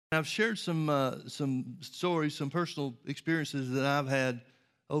I've shared some stories, some personal experiences that I've had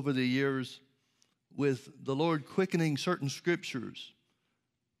over the years with the Lord quickening certain scriptures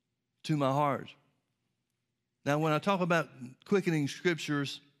to my heart. Now, when I talk about quickening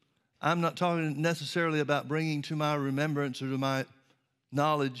scriptures, I'm not talking necessarily about bringing to my remembrance or to my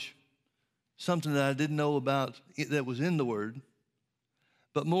knowledge something that I didn't know about that was in the Word.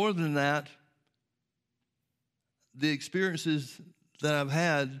 But more than that, the experiences that I've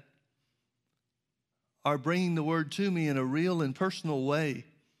had are bringing the Word to me in a real and personal way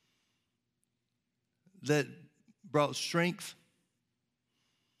that brought strength,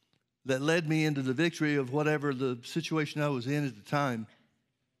 that led me into the victory of whatever the situation I was in at the time.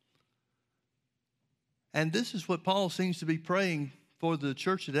 And this is what Paul seems to be praying for the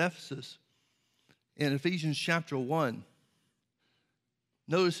church at Ephesus in Ephesians chapter 1.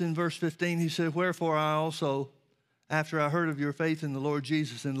 Notice in verse 15, he said, "Wherefore I also, after I heard of your faith in the Lord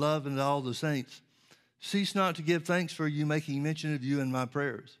Jesus and love and all the saints, cease not to give thanks for you, making mention of you in my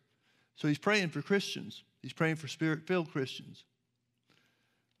prayers." So he's praying for Christians. He's praying for Spirit-filled Christians.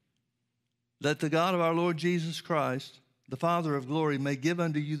 "That the God of our Lord Jesus Christ, the Father of glory, may give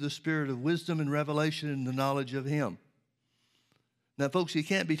unto you the spirit of wisdom and revelation in the knowledge of him." Now, folks, you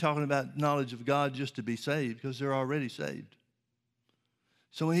can't be talking about knowledge of God just to be saved, because they're already saved.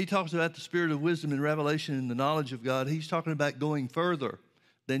 So when he talks about the spirit of wisdom and revelation in the knowledge of God, he's talking about going further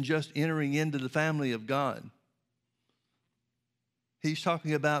than just entering into the family of God. He's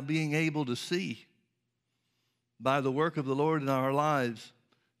talking about being able to see by the work of the Lord in our lives,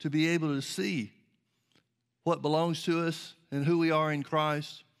 to be able to see what belongs to us and who we are in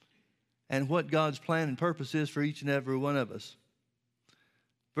Christ and what God's plan and purpose is for each and every one of us.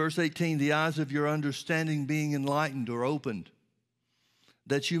 Verse 18, "The eyes of your understanding being enlightened or opened,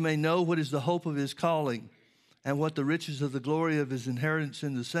 that you may know what is the hope of his calling and what the riches of the glory of his inheritance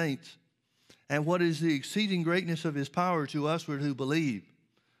in the saints, and what is the exceeding greatness of his power to usward who believe,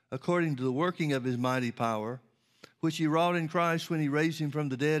 according to the working of his mighty power, which he wrought in Christ when he raised him from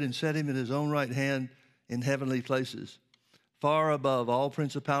the dead and set him at his own right hand in heavenly places, far above all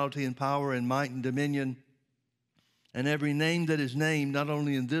principality and power and might and dominion, and every name that is named, not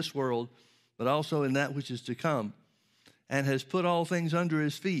only in this world, but also in that which is to come, and has put all things under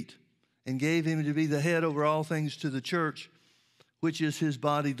his feet, and gave him to be the head over all things to the church, which is his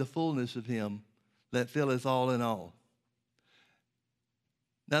body, the fullness of him that filleth all in all."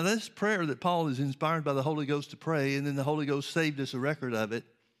 Now, this prayer that Paul is inspired by the Holy Ghost to pray, and then the Holy Ghost saved us a record of it,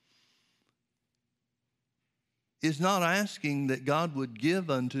 is not asking that God would give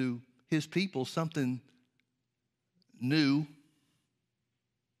unto his people something new.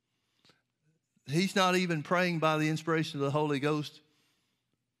 He's not even praying by the inspiration of the Holy Ghost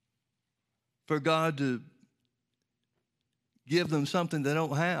for God to give them something they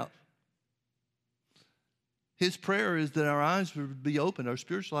don't have. His prayer is that our eyes would be open, our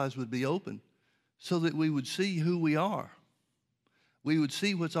spiritual eyes would be open, so that we would see who we are. We would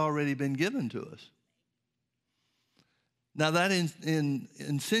see what's already been given to us. Now that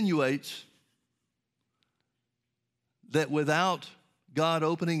insinuates that without God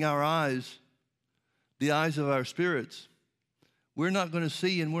opening our eyes, the eyes of our spirits, we're not going to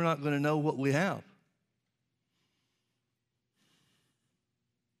see and we're not going to know what we have.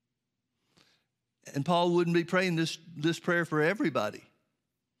 And Paul wouldn't be praying this prayer for everybody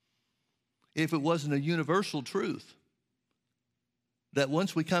if it wasn't a universal truth that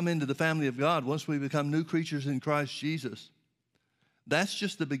once we come into the family of God, once we become new creatures in Christ Jesus, that's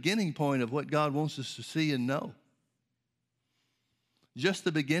just the beginning point of what God wants us to see and know. Just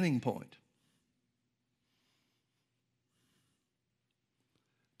the beginning point.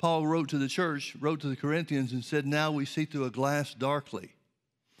 Paul wrote to the church, wrote to the Corinthians and said, "Now we see through a glass darkly."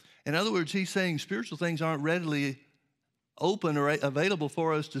 In other words, he's saying spiritual things aren't readily open or available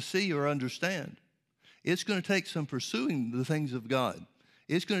for us to see or understand. It's going to take some pursuing the things of God.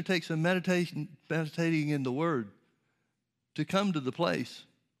 It's going to take some meditating in the Word to come to the place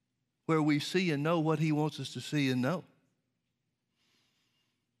where we see and know what he wants us to see and know.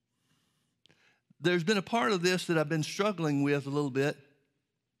 There's been a part of this that I've been struggling with a little bit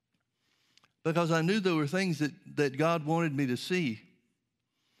because I knew there were things that God wanted me to see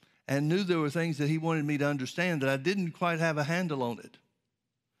and knew there were things that he wanted me to understand that I didn't quite have a handle on it.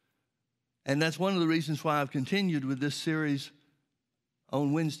 And that's one of the reasons why I've continued with this series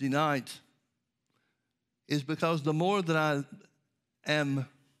on Wednesday nights, is because the more that I am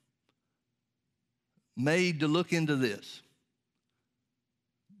made to look into this,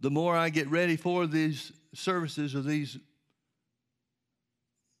 the more I get ready for these services or these,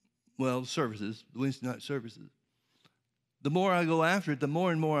 services, the Wednesday night services, the more I go after it, the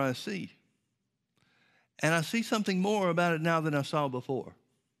more and more I see. And I see something more about it now than I saw before.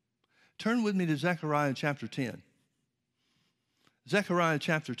 Turn with me to Zechariah chapter 10. Zechariah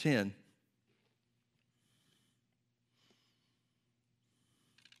chapter 10.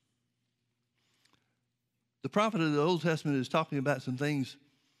 The prophet of the Old Testament is talking about some things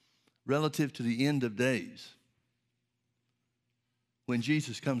relative to the end of days when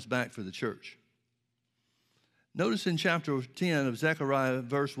Jesus comes back for the church. Notice in chapter 10 of Zechariah,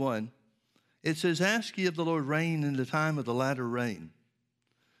 verse 1, it says, "Ask ye of the Lord rain in the time of the latter rain.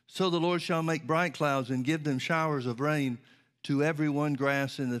 So the Lord shall make bright clouds and give them showers of rain to every one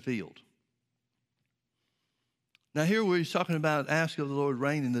grass in the field." Now here where he's talking about ask of the Lord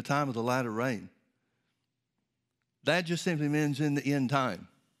rain in the time of the latter rain, that just simply means in the end time.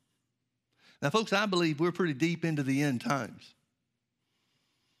 Now folks, I believe we're pretty deep into the end times.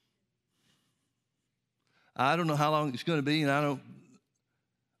 I don't know how long it's going to be, and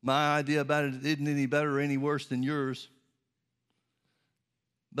my idea about it isn't any better or any worse than yours.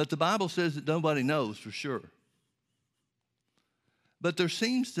 But the Bible says that nobody knows for sure. But there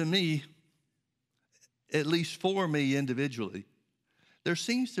seems to me, at least for me individually, there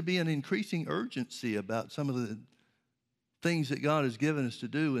seems to be an increasing urgency about some of the things that God has given us to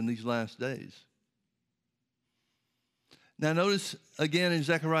do in these last days. Now notice again in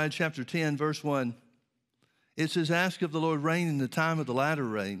Zechariah chapter 10, verse 1, it says, "Ask of the Lord rain in the time of the latter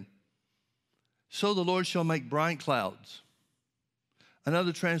rain. So the Lord shall make bright clouds."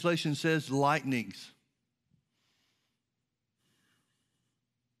 Another translation says lightnings.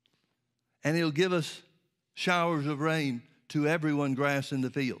 "And he'll give us showers of rain to everyone grass in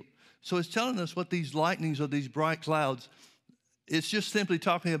the field." So it's telling us what these lightnings or these bright clouds, it's just simply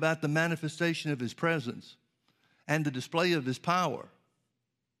talking about the manifestation of his presence and the display of his power.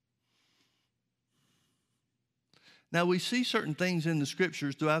 Now, we see certain things in the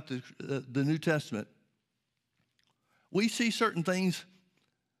scriptures throughout the New Testament. We see certain things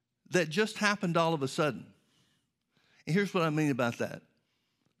that just happened all of a sudden. And here's what I mean about that.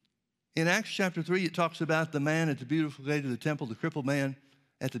 In Acts chapter 3, it talks about the man at the beautiful gate of the temple, the crippled man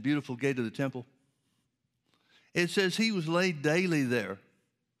at the beautiful gate of the temple. It says he was laid daily there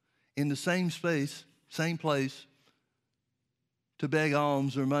in the same space, same place, to beg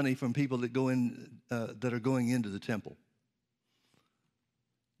alms or money from people that that are going into the temple.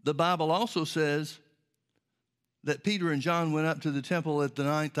 The Bible also says that Peter and John went up to the temple at the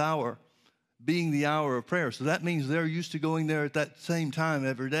 9th hour, being the hour of prayer. So that means they're used to going there at that same time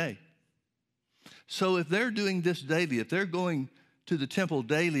every day. So if they're doing this daily, if they're going to the temple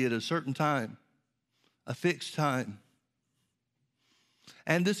daily at a certain time, a fixed time,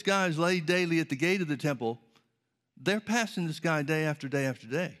 and this guy is laid daily at the gate of the temple, they're passing this guy day after day after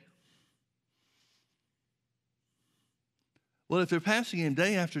day. Well, if they're passing him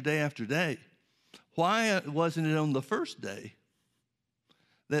day after day after day, why wasn't it on the first day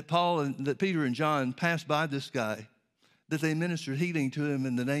that Peter and John passed by this guy, that they ministered healing to him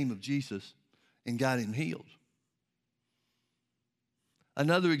in the name of Jesus and got him healed?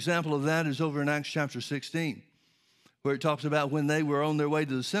 Another example of that is over in Acts chapter 16, where it talks about when they were on their way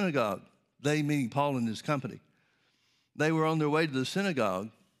to the synagogue, they meaning Paul and his company. They were on their way to the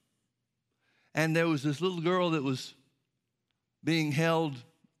synagogue, and there was this little girl that was being held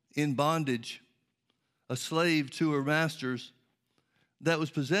in bondage, a slave to her masters, that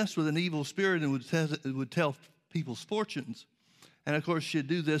was possessed with an evil spirit and would tell people's fortunes. And of course, she'd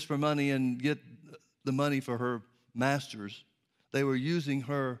do this for money and get the money for her masters. They were using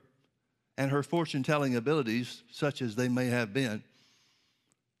her and her fortune-telling abilities, such as they may have been,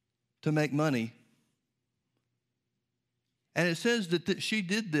 to make money. And it says that she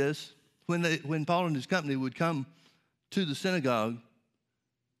did this when Paul and his company would come to the synagogue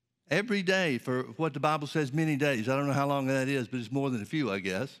every day for what the Bible says many days. I don't know how long that is, but it's more than a few, I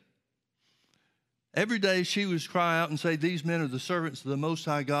guess. Every day she would cry out and say, "These men are the servants of the Most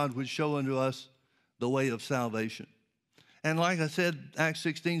High God, which show unto us the way of salvation." And like I said, Acts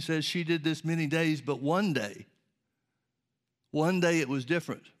 16 says she did this many days, but one day it was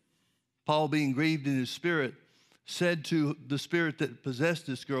different. Paul, being grieved in his spirit, said to the spirit that possessed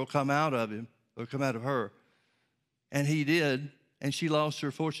this girl, "Come out of him," or come out of her. And he did, and she lost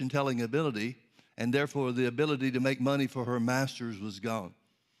her fortune-telling ability, and therefore the ability to make money for her masters was gone.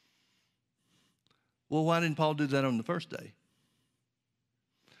 Well, why didn't Paul do that on the first day?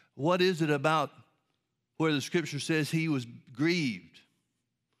 What is it about where the scripture says he was grieved?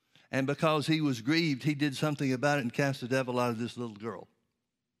 And because he was grieved, he did something about it and cast the devil out of this little girl.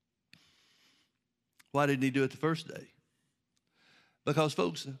 Why didn't he do it the first day? Because,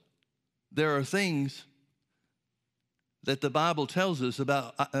 folks, there are things that the Bible tells us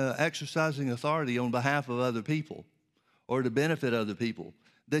about exercising authority on behalf of other people or to benefit other people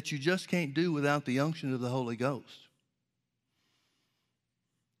that you just can't do without the unction of the Holy Ghost.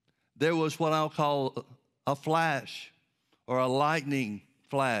 There was what I'll call a flash or a lightning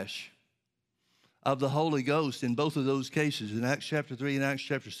flash of the Holy Ghost in both of those cases, in Acts chapter 3 and Acts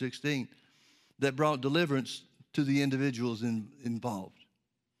chapter 16, that brought deliverance to the individuals involved.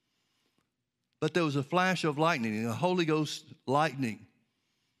 But there was a flash of lightning, a Holy Ghost lightning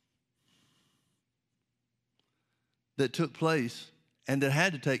that took place and that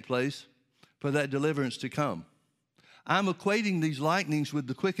had to take place for that deliverance to come. I'm equating these lightnings with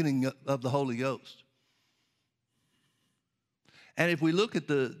the quickening of the Holy Ghost. And if we look at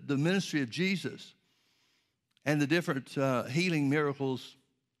the ministry of Jesus and the different healing miracles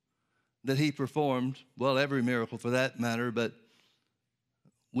that he performed, well, every miracle for that matter, but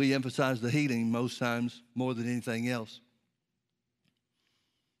we emphasize the healing most times more than anything else.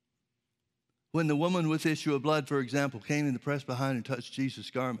 When the woman with the issue of blood, for example, came in the press behind and touched Jesus'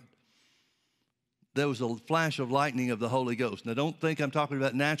 garment, there was a flash of lightning of the Holy Ghost. Now, don't think I'm talking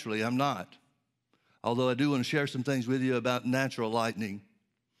about naturally. I'm not. Although I do want to share some things with you about natural lightning.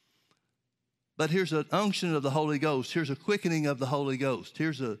 But here's an unction of the Holy Ghost. Here's a quickening of the Holy Ghost.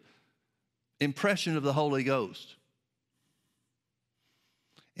 Here's an impression of the Holy Ghost.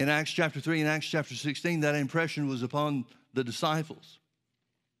 In Acts chapter 3 and Acts chapter 16, that impression was upon the disciples.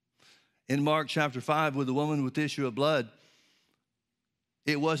 In Mark chapter 5, with the woman with the issue of blood,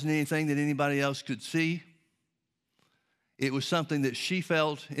 it wasn't anything that anybody else could see. It was something that she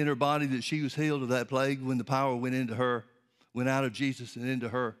felt in her body, that she was healed of that plague when the power went into her, went out of Jesus and into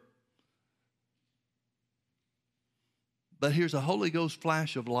her. But here's a Holy Ghost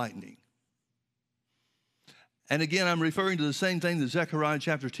flash of lightning. And again, I'm referring to the same thing that Zechariah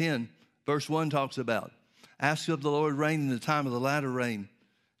chapter 10, verse 1 talks about. Ask of the Lord rain in the time of the latter rain,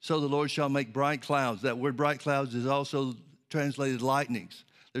 so the Lord shall make bright clouds. That word bright clouds is also translated lightnings.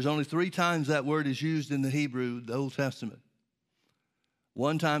 There's only 3 times that word is used in the Hebrew, the Old Testament.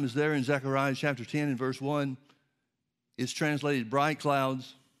 One time is there in Zechariah chapter 10 and verse 1. It's translated bright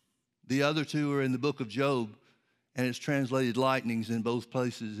clouds. The other 2 are in the book of Job, and it's translated lightnings in both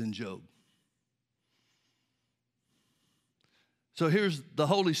places in Job. So here's the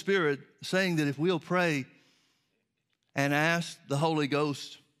Holy Spirit saying that if we'll pray and ask the Holy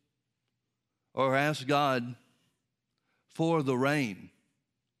Ghost or ask God for the rain,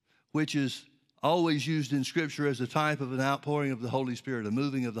 which is always used in Scripture as a type of an outpouring of the Holy Spirit, a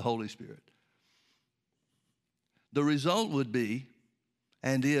moving of the Holy Spirit, the result would be,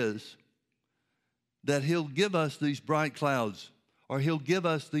 and is, that he'll give us these bright clouds, or he'll give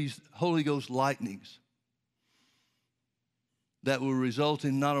us these Holy Ghost lightnings that will result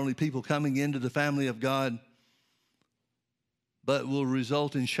in not only people coming into the family of God, but will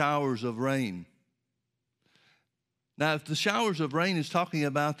result in showers of rain. Now, if the showers of rain is talking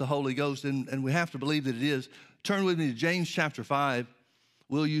about the Holy Ghost, and we have to believe that it is, turn with me to James chapter 5.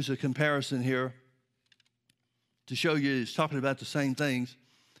 We'll use a comparison here to show you it's talking about the same things.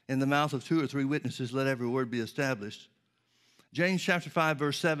 In the mouth of 2 or 3 witnesses, let every word be established. James chapter 5,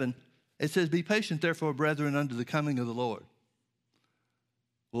 verse 7, it says, be patient, therefore, brethren, unto the coming of the Lord.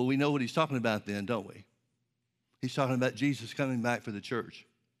 Well, we know what he's talking about then, don't we? He's talking about Jesus coming back for the church.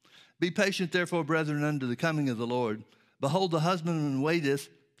 Be patient, therefore, brethren, unto the coming of the Lord. Behold, the husbandman waiteth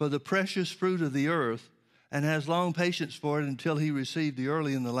for the precious fruit of the earth, and has long patience for it until he receive the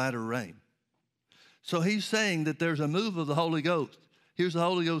early and the latter rain. So he's saying that there's a move of the Holy Ghost. Here's the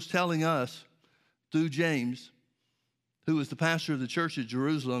Holy Ghost telling us through James, who was the pastor of the church at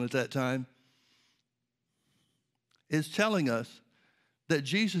Jerusalem at that time, is telling us that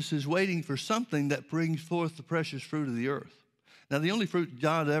Jesus is waiting for something that brings forth the precious fruit of the earth. Now, the only fruit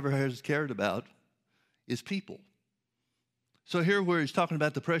God ever has cared about is people. So here where he's talking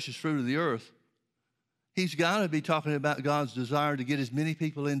about the precious fruit of the earth, he's got to be talking about God's desire to get as many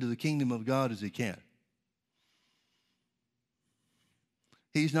people into the kingdom of God as he can.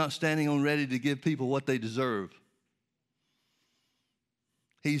 He's not standing on ready to give people what they deserve.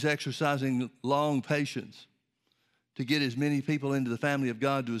 He's exercising long patience to get as many people into the family of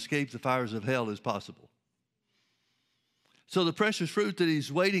God to escape the fires of hell as possible. So the precious fruit that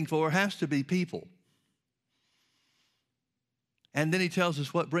he's waiting for has to be people. And then he tells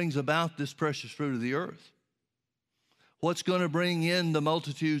us what brings about this precious fruit of the earth. What's going to bring in the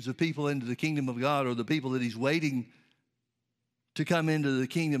multitudes of people into the kingdom of God, or the people that he's waiting to come into the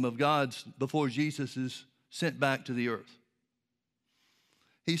kingdom of God before Jesus is sent back to the earth.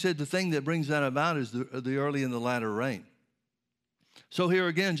 He said the thing that brings that about is the early and the latter rain. So here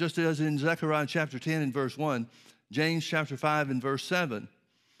again, just as in Zechariah chapter 10 and verse 1, James chapter 5 and verse 7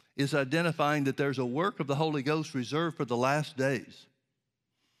 is identifying that there's a work of the Holy Ghost reserved for the last days.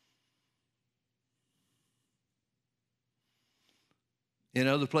 In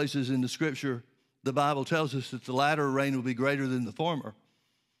other places in the Scripture, the Bible tells us that the latter rain will be greater than the former.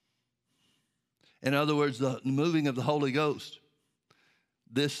 In other words, the moving of the Holy Ghost,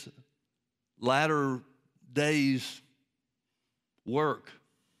 this latter days work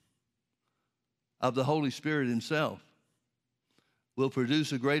of the Holy Spirit himself will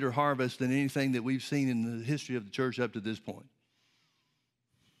produce a greater harvest than anything that we've seen in the history of the church up to this point.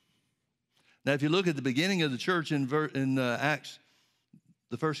 Now, if you look at the beginning of the church in Acts,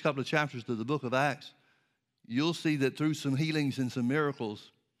 the first couple of chapters of the book of Acts, you'll see that through some healings and some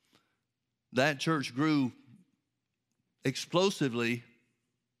miracles, that church grew explosively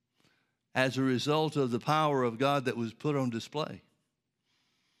as a result of the power of God that was put on display.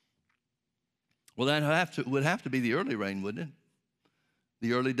 Well, that would have to be the early rain, wouldn't it?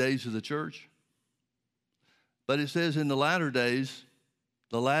 The early days of the church. But it says in the latter days,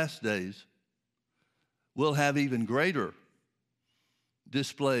 the last days, we'll have even greater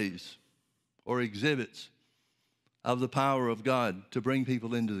displays or exhibits of the power of God to bring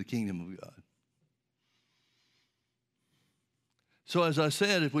people into the kingdom of God. So as I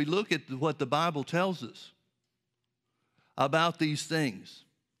said, if we look at what the Bible tells us about these things,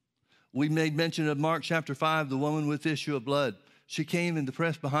 we made mention of Mark chapter 5, the woman with issue of blood. She came and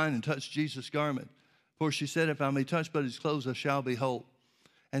pressed behind and touched Jesus' garment. For she said, if I may touch but his clothes, I shall be whole.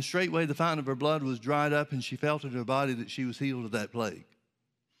 And straightway the fountain of her blood was dried up, and she felt in her body that she was healed of that plague.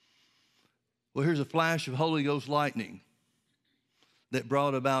 Well, here's a flash of Holy Ghost lightning that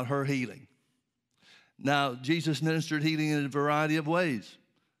brought about her healing. Now, Jesus ministered healing in a variety of ways.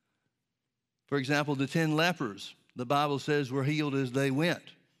 For example, the 10 lepers, the Bible says, were healed as they went.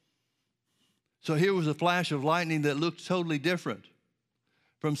 So here was a flash of lightning that looked totally different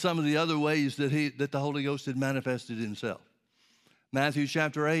from some of the other ways that the Holy Ghost had manifested himself. Matthew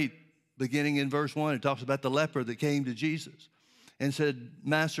chapter 8, beginning in verse 1, it talks about the leper that came to Jesus and said,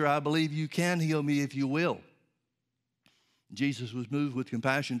 Master, I believe you can heal me if you will. Jesus was moved with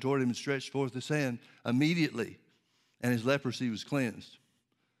compassion toward him and stretched forth his hand immediately, and his leprosy was cleansed.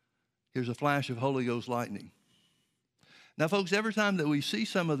 Here's a flash of Holy Ghost lightning. Now, folks, every time that we see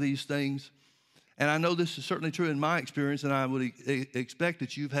some of these things, and I know this is certainly true in my experience, and I would expect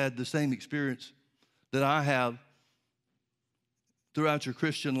that you've had the same experience that I have throughout your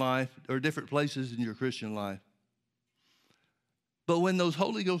Christian life or different places in your Christian life. But when those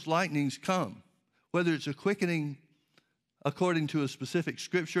Holy Ghost lightnings come, whether it's a quickening according to a specific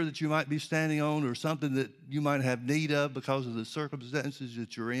scripture that you might be standing on or something that you might have need of because of the circumstances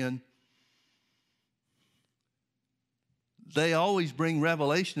that you're in, they always bring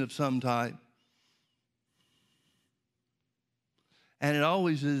revelation of some type. And it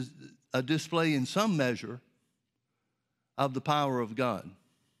always is a display in some measure of the power of God.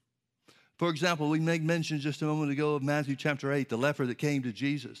 For example, we made mention just a moment ago of Matthew chapter 8, the leper that came to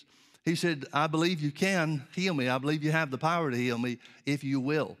Jesus. He said, I believe you can heal me. I believe you have the power to heal me if you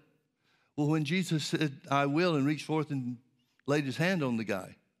will. Well, when Jesus said, I will, and reached forth and laid his hand on the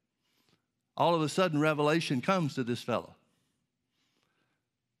guy, all of a sudden revelation comes to this fellow.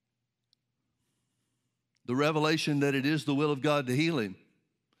 The revelation that it is the will of God to heal him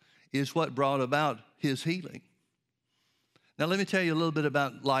is what brought about his healing. Now, let me tell you a little bit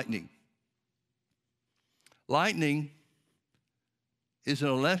about lightning. Lightning is an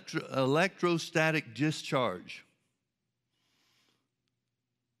electrostatic discharge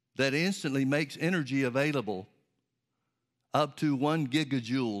that instantly makes energy available up to 1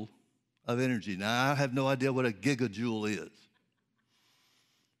 gigajoule of energy. Now, I have no idea what a gigajoule is.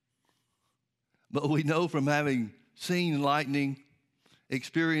 But we know from having seen lightning,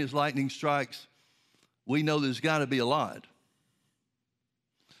 experienced lightning strikes, we know there's got to be a lot.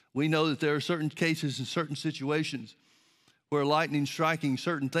 We know that there are certain cases and certain situations where lightning striking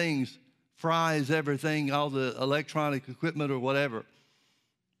certain things fries everything, all the electronic equipment or whatever,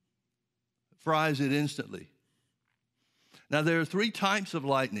 fries it instantly. Now, there are 3 types of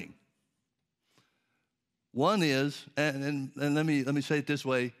lightning. One is, and let me say it this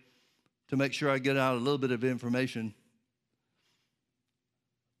way to make sure I get out a little bit of information.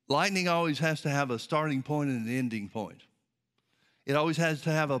 Lightning always has to have a starting point and an ending point. It always has to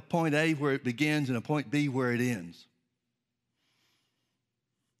have a point A where it begins and a point B where it ends.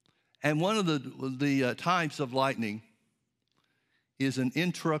 And one of the types of lightning is an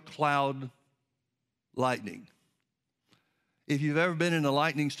intra-cloud lightning. If you've ever been in a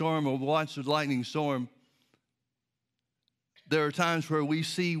lightning storm or watched a lightning storm, there are times where we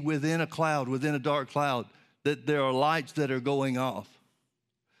see within a cloud, within a dark cloud, that there are lights that are going off?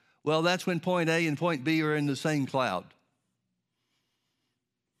 Well, that's when point A and point B are in the same cloud.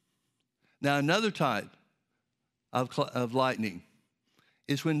 Now, another type of lightning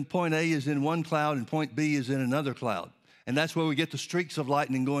is when point A is in one cloud and point B is in another cloud. And that's where we get the streaks of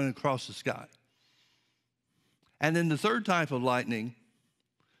lightning going across the sky. And then the third type of lightning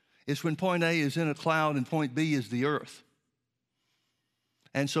is when point A is in a cloud and point B is the earth.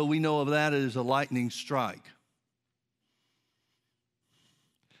 And so we know of that as a lightning strike.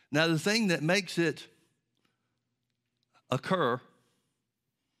 Now, the thing that makes it occur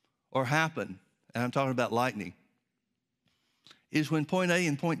or happen, and I'm talking about lightning, is when point A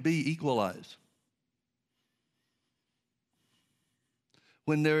and point B equalize.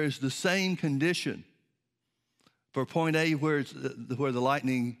 When there is the same condition for point A where the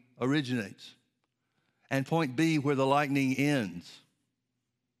lightning originates and point B where the lightning ends.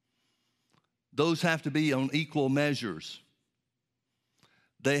 Those have to be on equal measures.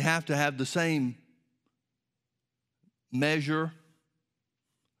 They have to have the same measure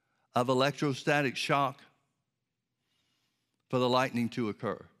of electrostatic shock for the lightning to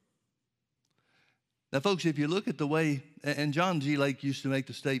occur. Now, folks, if you look at the way, and John G. Lake used to make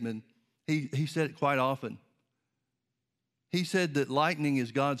the statement, he said it quite often. He said that lightning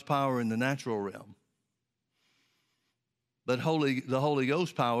is God's power in the natural realm, but the Holy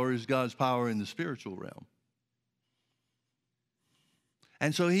Ghost power is God's power in the spiritual realm.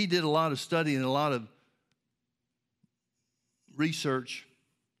 And so he did a lot of study and a lot of research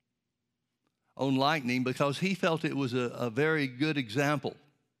on lightning because he felt it was a very good example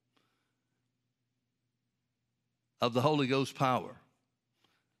of the Holy Ghost power,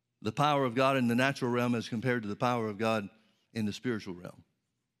 the power of God in the natural realm as compared to the power of God in the spiritual realm.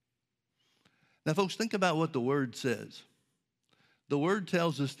 Now, folks, think about what the Word says. The Word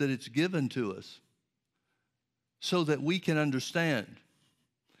tells us that it's given to us so that we can understand.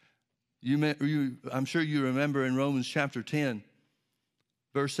 I'm sure you remember in Romans chapter 10,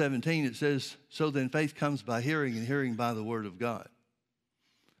 verse 17, it says, "So then faith comes by hearing, and hearing by the Word of God."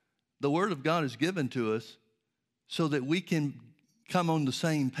 The Word of God is given to us so that we can come on the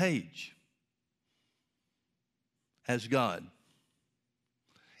same page as God.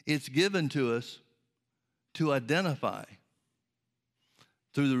 It's given to us to identify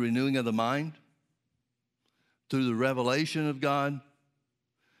through the renewing of the mind, through the revelation of God,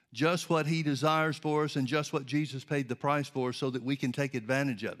 just what He desires for us and just what Jesus paid the price for so that we can take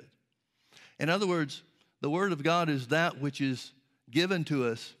advantage of it. In other words, the Word of God is that which is given to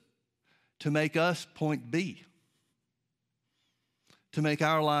us to make us point B, to make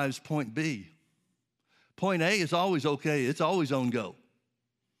our lives point B. Point A is always okay. It's always on go.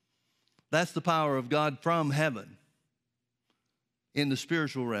 That's the power of God from heaven in the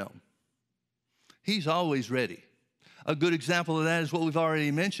spiritual realm. He's always ready. A good example of that is what we've already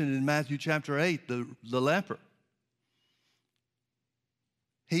mentioned in Matthew chapter 8, the leper.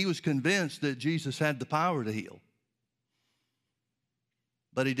 He was convinced that Jesus had the power to heal,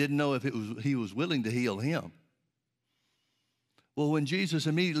 but he didn't know if he was willing to heal him. Well, when Jesus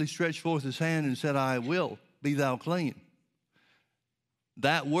immediately stretched forth his hand and said, "I will, be thou clean,"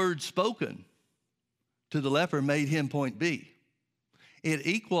 that word spoken to the leper made him point B. It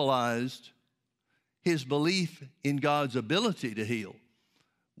equalized his belief in God's ability to heal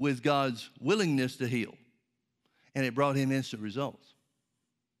with God's willingness to heal, and it brought him instant results.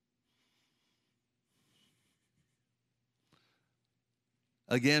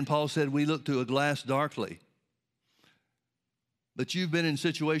 Again, Paul said, we look through a glass darkly. But you've been in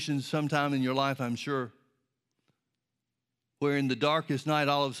situations sometime in your life, I'm sure, where in the darkest night,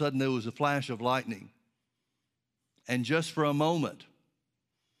 all of a sudden there was a flash of lightning. And just for a moment,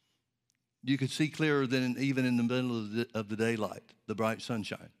 you could see clearer than even in the middle of the daylight, the bright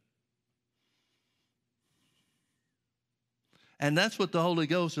sunshine. And that's what the Holy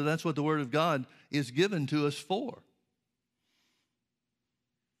Ghost, or that's what the Word of God is given to us for.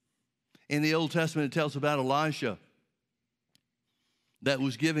 In the Old Testament, it tells about Elisha that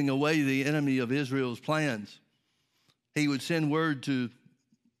was giving away the enemy of Israel's plans. He would send word to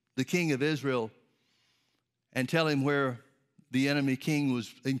the king of Israel and tell him where the enemy king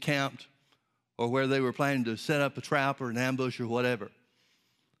was encamped or where they were planning to set up a trap or an ambush or whatever.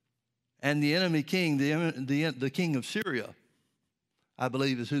 And the enemy king, the king of Syria, I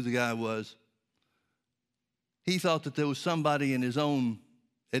believe is who the guy was, he thought that there was somebody in his own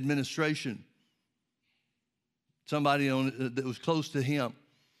administration, somebody that was close to him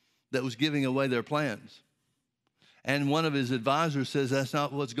that was giving away their plans. And one of his advisors says, that's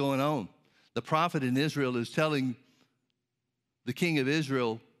not what's going on. The prophet in Israel is telling the king of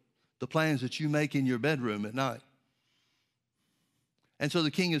Israel the plans that you make in your bedroom at night. And so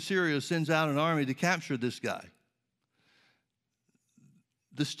the king of Syria sends out an army to capture this guy.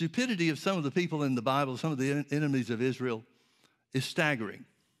 The stupidity of some of the people in the Bible, some of the enemies of Israel, is staggering.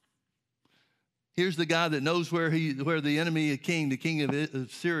 Here's the guy that knows where the enemy king, the king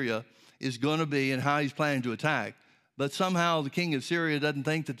of Syria, is going to be and how he's planning to attack. But somehow the king of Syria doesn't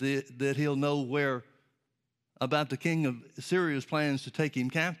think that he'll know about the king of Syria's plans to take him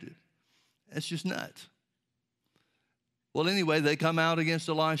captive. That's just nuts. Well, anyway, they come out against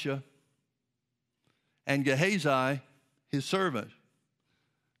Elisha, and Gehazi, his servant,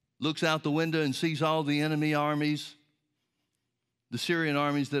 looks out the window and sees all the enemy armies, the Syrian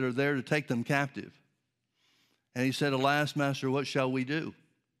armies that are there to take them captive. And he said, "Alas, master, what shall we do?"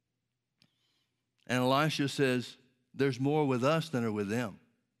 And Elisha says, "There's more with us than are with them."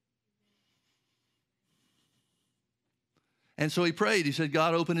 And so he prayed. He said,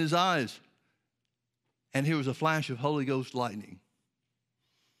 "God, open his eyes." And here was a flash of Holy Ghost lightning.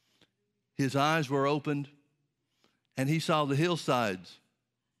 His eyes were opened, and he saw the hillsides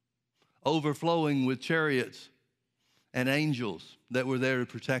overflowing with chariots and angels that were there to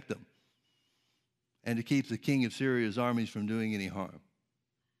protect them and to keep the king of Syria's armies from doing any harm.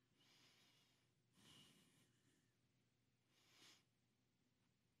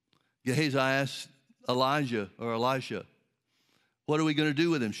 Gehazi asked Elisha, "What are we going to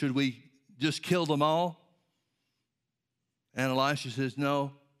do with him? Should we just kill them all?" And Elisha says,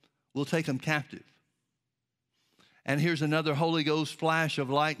 "No, we'll take them captive." And here's another Holy Ghost flash of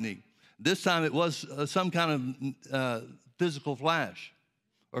lightning. This time it was some kind of physical flash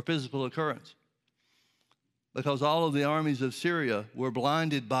or physical occurrence, because all of the armies of Syria were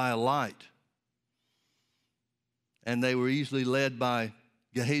blinded by a light, and they were easily led by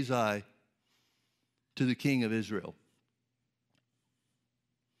Gehazi to the king of Israel.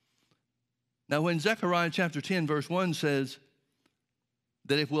 Now, when Zechariah chapter 10, verse 1 says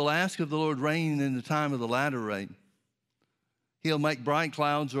that if we'll ask of the Lord rain in the time of the latter rain, he'll make bright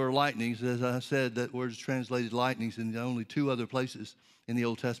clouds or lightnings. As I said, that word is translated lightnings in only two other places in the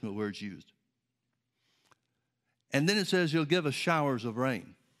Old Testament where it's used. And then it says he'll give us showers of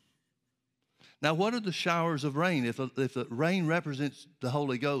rain. Now, what are the showers of rain? If the rain represents the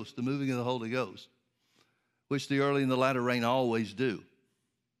Holy Ghost, the moving of the Holy Ghost, which the early and the latter rain always do,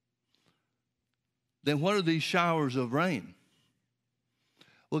 then what are these showers of rain?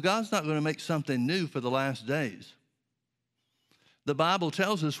 Well, God's not going to make something new for the last days. The Bible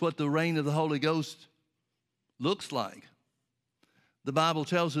tells us what the rain of the Holy Ghost looks like. The Bible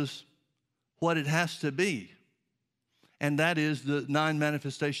tells us what it has to be, and that is the 9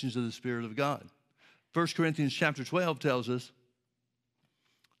 manifestations of the Spirit of God. 1 Corinthians chapter 12 tells us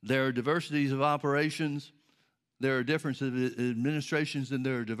there are diversities of operations, there are differences of administrations, and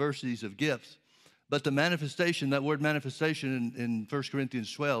there are diversities of gifts. But the manifestation, that word manifestation in 1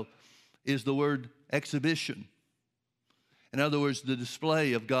 Corinthians 12, is the word exhibition. In other words, the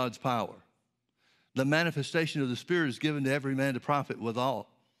display of God's power. The manifestation of the Spirit is given to every man to profit withal.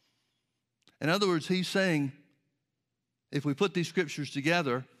 In other words, he's saying, if we put these scriptures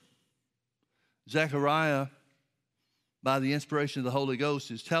together, Zechariah, by the inspiration of the Holy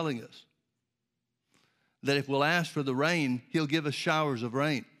Ghost, is telling us that if we'll ask for the rain, he'll give us showers of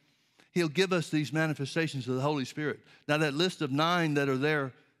rain. He'll give us these manifestations of the Holy Spirit. Now, that list of 9 that are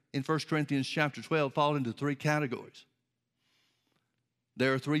there in 1 Corinthians chapter 12 fall into 3 categories.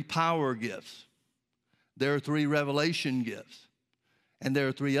 There are 3 power gifts. There are 3 revelation gifts. And there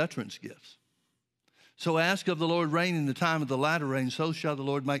are 3 utterance gifts. So ask of the Lord rain in the time of the latter rain, so shall the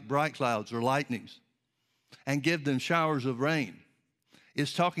Lord make bright clouds or lightnings and give them showers of rain.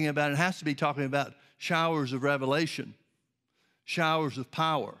 It's talking about, it has to be talking about showers of revelation, showers of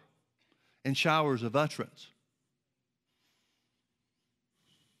power, and showers of utterance.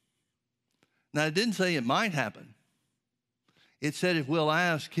 Now, it didn't say it might happen. It said if we'll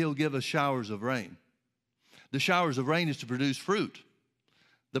ask, he'll give us showers of rain. The showers of rain is to produce fruit,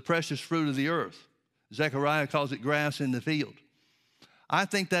 the precious fruit of the earth. Zechariah calls it grass in the field. I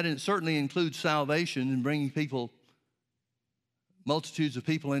think that it certainly includes salvation and bringing multitudes of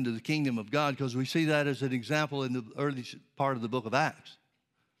people into the kingdom of God, because we see that as an example in the early part of the book of Acts.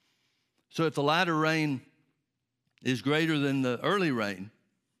 So if the latter rain is greater than the early rain,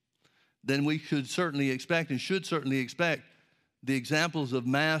 then we could certainly expect and should certainly expect the examples of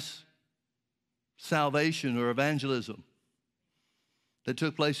mass salvation or evangelism that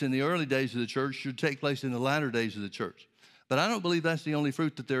took place in the early days of the church should take place in the latter days of the church. But I don't believe that's the only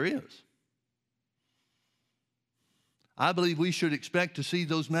fruit that there is. I believe we should expect to see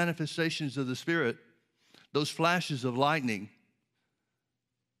those manifestations of the Spirit, those flashes of lightning,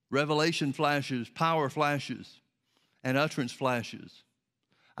 revelation flashes, power flashes, and utterance flashes.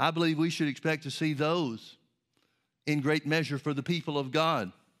 I believe we should expect to see those in great measure for the people of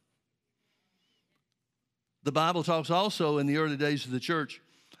God. The Bible talks also in the early days of the church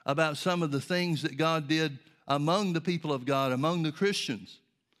about some of the things that God did among the people of God, among the Christians,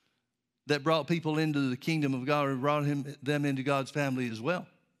 that brought people into the kingdom of God and brought them into God's family as well.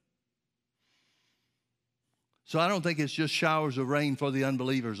 So I don't think it's just showers of rain for the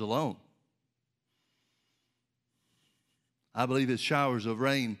unbelievers alone. I believe it's showers of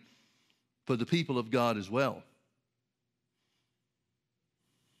rain for the people of God as well.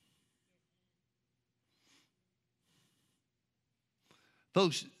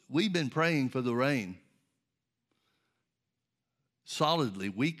 Folks, we've been praying for the rain solidly,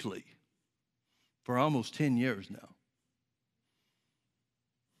 weekly, for almost 10 years now.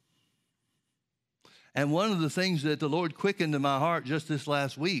 And one of the things that the Lord quickened in my heart just this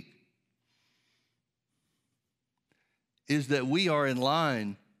last week is that we are in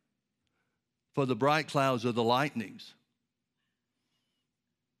line for the bright clouds or the lightnings,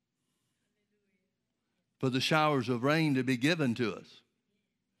 for the showers of rain to be given to us,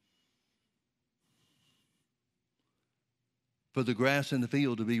 for the grass in the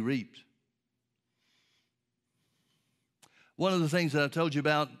field to be reaped. One of the things that I told you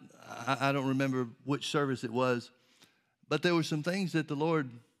about, I don't remember which service it was, but there were some things that the Lord,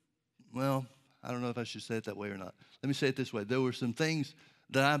 well, I don't know if I should say it that way or not. Let me say it this way. There were some things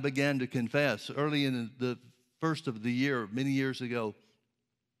that I began to confess early in the first of the year, many years ago.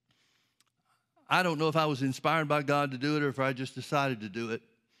 I don't know if I was inspired by God to do it or if I just decided to do it.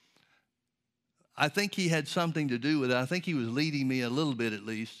 I think he had something to do with it. I think he was leading me a little bit at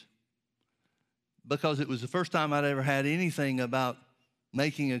least, because it was the first time I'd ever had anything about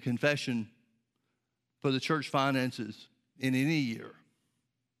making a confession for the church finances in any year.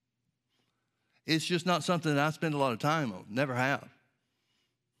 It's just not something that I spend a lot of time on, never have.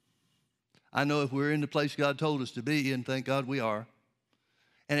 I know if we're in the place God told us to be, and thank God we are,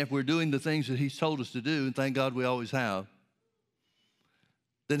 and if we're doing the things that he's told us to do, and thank God we always have,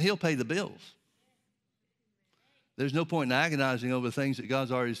 then he'll pay the bills. There's no point in agonizing over things that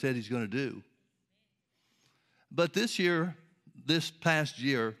God's already said he's going to do. But this year, this past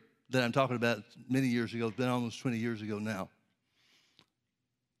year that I'm talking about many years ago, it's been almost 20 years ago now,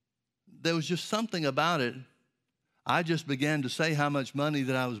 there was just something about it. I just began to say how much money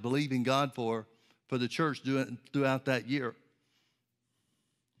that I was believing God for the church throughout that year.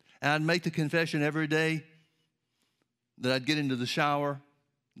 And I'd make the confession every day that I'd get into the shower.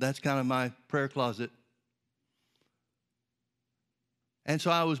 That's kind of my prayer closet. And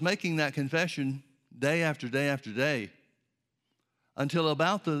so I was making that confession day after day after day until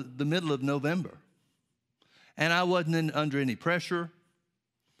about the middle of November. And I wasn't under any pressure.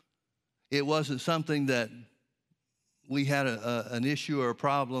 It wasn't something that we had an issue or a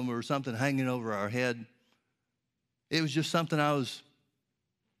problem or something hanging over our head. It was just something I was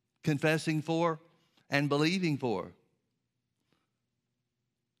confessing for and believing for.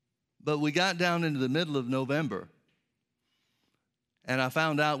 But we got down into the middle of November, and I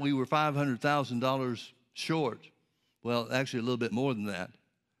found out we were $500,000 short. Well, actually a little bit more than that,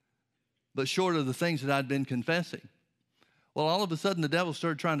 but short of the things that I'd been confessing. Well, all of a sudden, the devil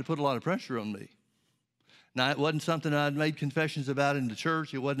started trying to put a lot of pressure on me. Now, it wasn't something I'd made confessions about in the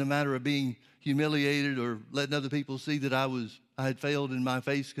church. It wasn't a matter of being humiliated or letting other people see that I had failed in my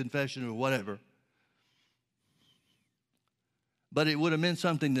faith confession or whatever. But it would have meant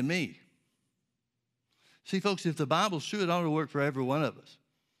something to me. See, folks, if the Bible's true, it ought to work for every one of us.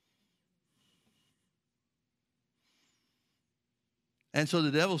 And so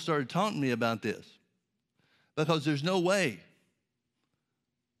the devil started taunting me about this, because there's no way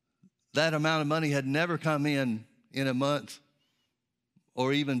that amount of money had never come in a month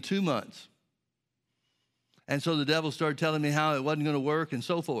or even 2 months. And so the devil started telling me how it wasn't going to work and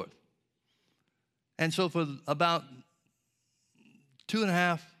so forth. And so for about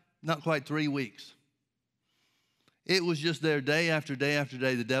 2.5, not quite 3 weeks, it was just there day after day after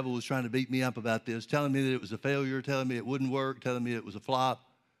day. The devil was trying to beat me up about this, telling me that it was a failure, telling me it wouldn't work, telling me it was a flop.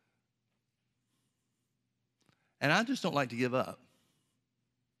 And I just don't like to give up.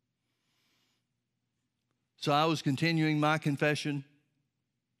 So I was continuing my confession,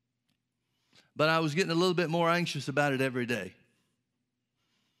 but I was getting a little bit more anxious about it every day.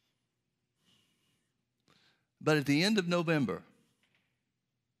 But at the end of November,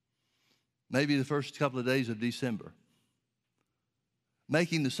 maybe the first couple of days of December,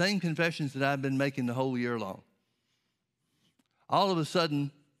 making the same confessions that I've been making the whole year long, all of a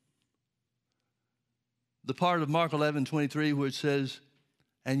sudden, the part of Mark 11:23 where it says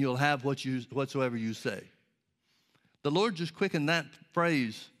and you'll have whatsoever you say. The Lord just quickened that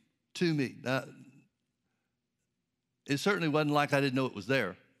phrase to me. It certainly wasn't like I didn't know it was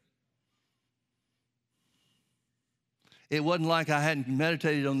there. It wasn't like I hadn't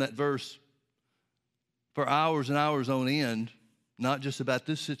meditated on that verse for hours and hours on end, not just about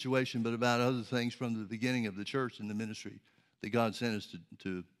this situation, but about other things from the beginning of the church and the ministry that God sent us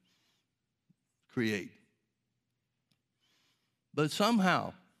to create. But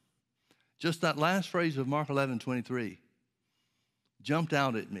somehow, just that last phrase of Mark 11:23 jumped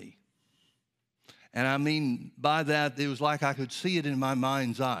out at me. And I mean by that, it was like I could see it in my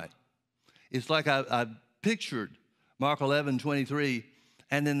mind's eye. It's like I pictured Mark 11:23,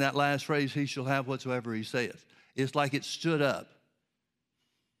 and then that last phrase, he shall have whatsoever he saith. It's like it stood up.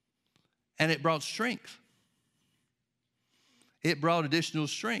 And it brought strength. It brought additional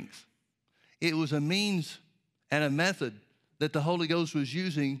strength. It was a means and a method that the Holy Ghost was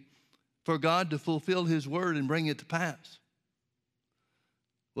using for God to fulfill his word and bring it to pass.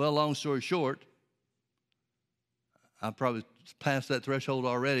 Well, long story short, I've probably passed that threshold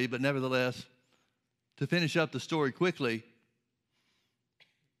already, but nevertheless, to finish up the story quickly,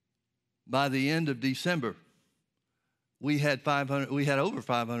 by the end of December, we had over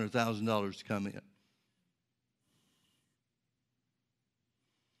 $500,000 to come in.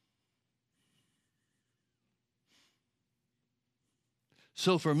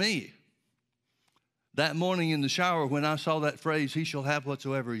 So for me, that morning in the shower when I saw that phrase, he shall have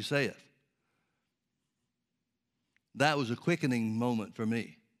whatsoever he saith, that was a quickening moment for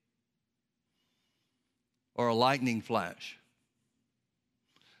me, or a lightning flash,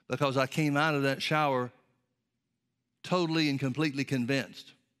 because I came out of that shower totally and completely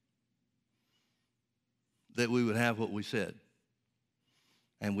convinced that we would have what we said.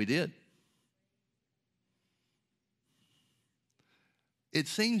 And we did. It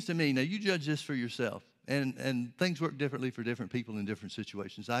seems to me, now you judge this for yourself, and things work differently for different people in different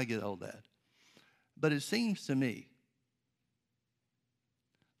situations. I get all that. But it seems to me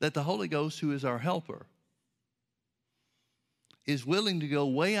that the Holy Ghost, who is our helper, is willing to go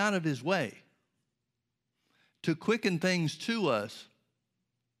way out of his way to quicken things to us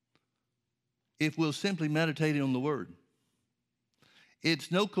if we'll simply meditate on the word.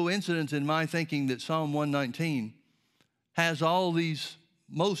 It's no coincidence in my thinking that Psalm 119 has all these,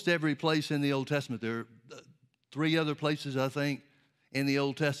 most every place in the Old Testament. There are 3 other places, I think, in the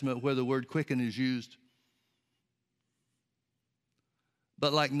Old Testament where the word quicken is used.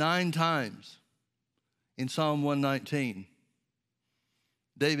 But like 9 times in Psalm 119,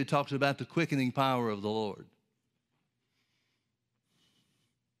 David talks about the quickening power of the Lord.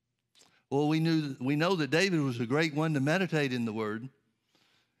 Well, we know that David was a great one to meditate in the word.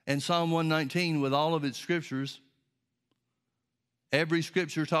 And Psalm 119, with all of its scriptures, every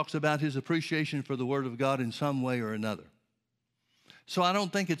scripture talks about his appreciation for the word of God in some way or another. So I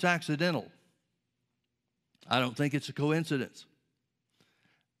don't think it's accidental. I don't think it's a coincidence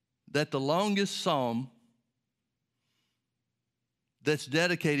that the longest psalm that's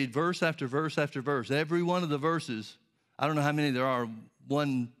dedicated verse after verse after verse, every one of the verses, I don't know how many there are,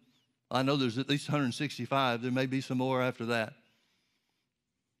 I know there's at least 165. There may be some more after that.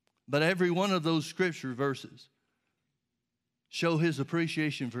 But every one of those scripture verses show his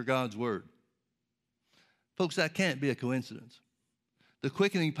appreciation for God's word. Folks, that can't be a coincidence. The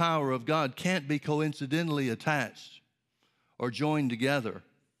quickening power of God can't be coincidentally attached or joined together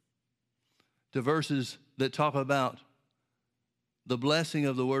to verses that talk about the blessing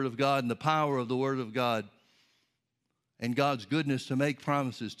of the word of God and the power of the word of God and God's goodness to make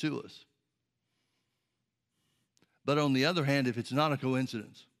promises to us. But on the other hand, if it's not a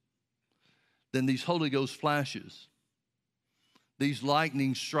coincidence, then these Holy Ghost flashes, these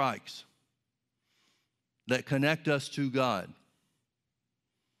lightning strikes that connect us to God,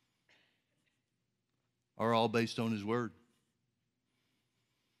 are all based on his word.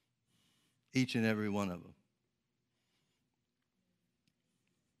 Each and every one of them.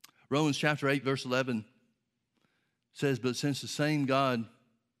 Romans chapter 8, verse 11 says, but since the same God,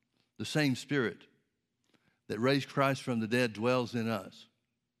 the same Spirit that raised Christ from the dead dwells in us,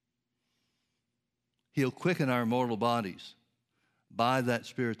 he'll quicken our mortal bodies by that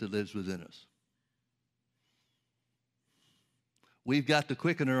Spirit that lives within us. We've got the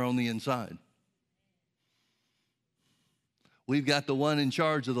quickener on the inside. We've got the one in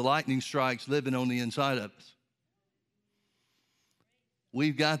charge of the lightning strikes living on the inside of us.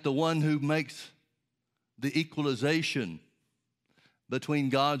 We've got the one who makes the equalization between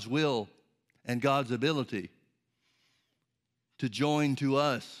God's will and God's ability to join to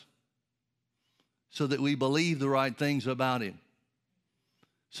us so that we believe the right things about him.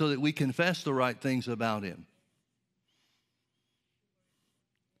 so that we confess the right things about him.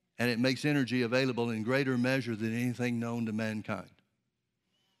 And it makes energy available in greater measure than anything known to mankind.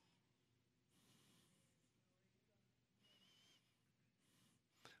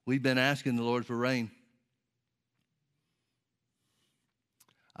 We've been asking the Lord for rain.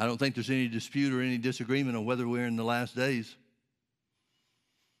 I don't think there's any dispute or any disagreement on whether we're in the last days.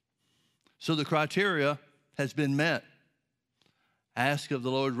 So the criteria has been met. Ask of the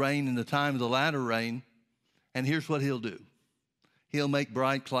Lord rain in the time of the latter rain, and here's what he'll do. He'll make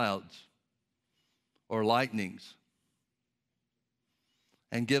bright clouds or lightnings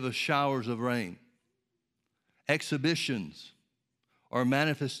and give us showers of rain, exhibitions or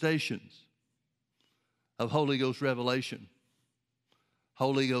manifestations of Holy Ghost revelation,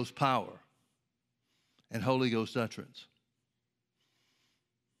 Holy Ghost power, and Holy Ghost utterance.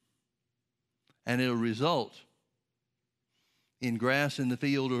 And it'll result in grass in the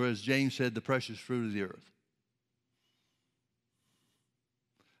field, or as James said, the precious fruit of the earth.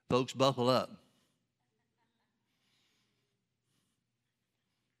 Folks, buckle up.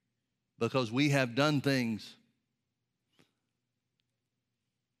 Because we have done things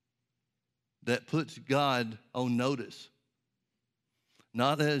that puts God on notice.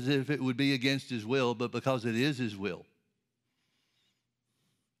 Not as if it would be against his will, but because it is his will.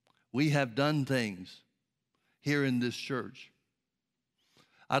 We have done things here in this church.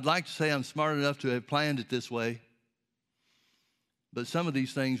 I'd like to say I'm smart enough to have planned it this way, but some of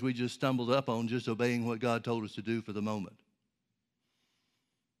these things we just stumbled up on just obeying what God told us to do for the moment.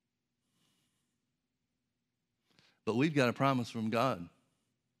 But we've got a promise from God.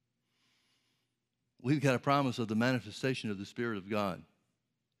 We've got a promise of the manifestation of the Spirit of God.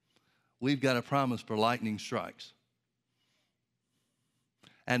 We've got a promise for lightning strikes.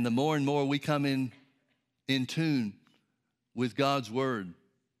 And the more and more we come in tune with God's word,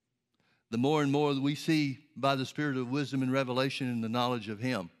 the more and more we see by the Spirit of wisdom and revelation and the knowledge of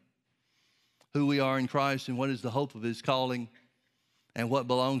him, who we are in Christ and what is the hope of his calling and what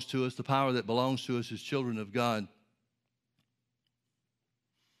belongs to us, the power that belongs to us as children of God.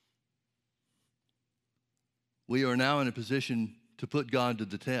 We are now in a position to put God to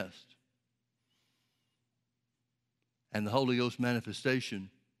the test. And the Holy Ghost manifestation,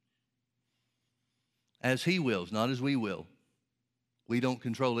 as he wills, not as we will. We don't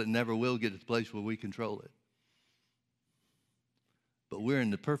control it and never will get to the place where we control it. But we're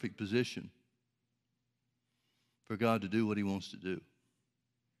in the perfect position for God to do what he wants to do,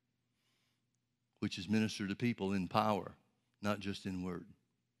 which is minister to people in power, not just in word.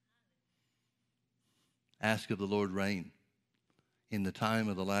 Ask of the Lord rain in the time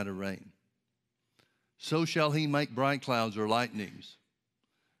of the latter rain. So shall he make bright clouds or lightnings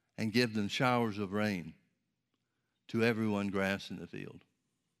and give them showers of rain to everyone grass in the field.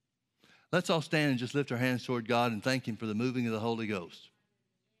 Let's all stand and just lift our hands toward God and thank him for the moving of the Holy Ghost.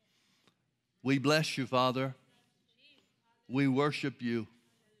 We bless you, Father. We worship you.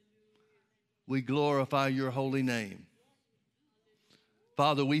 We glorify your holy name.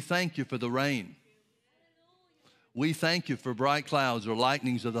 Father, we thank you for the rain. We thank you for bright clouds or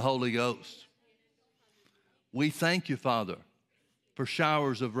lightnings of the Holy Ghost. We thank you, Father, for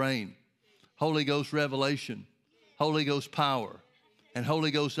showers of rain, Holy Ghost revelation, Holy Ghost power, and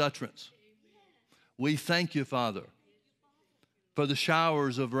Holy Ghost utterance. We thank you, Father, for the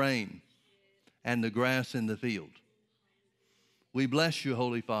showers of rain and the grass in the field. We bless you,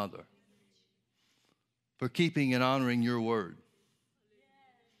 Holy Father, for keeping and honoring your word.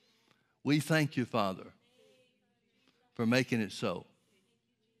 We thank you, Father, for making it so.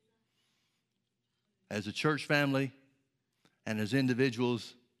 As a church family and as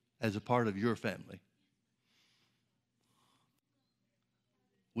individuals, as a part of your family.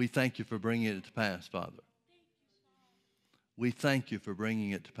 We thank you for bringing it to pass, Father. We thank you for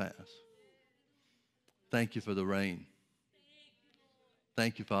bringing it to pass. Thank you for the rain.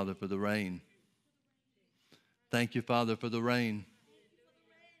 Thank you, Father, for the rain. Thank you, Father, for the rain.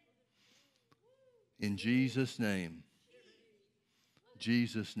 In Jesus' name.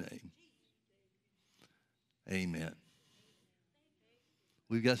 Jesus' name. Amen.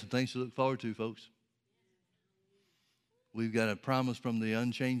 We've got some things to look forward to, folks. We've got a promise from the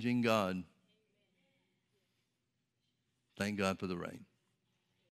unchanging God. Thank God for the rain.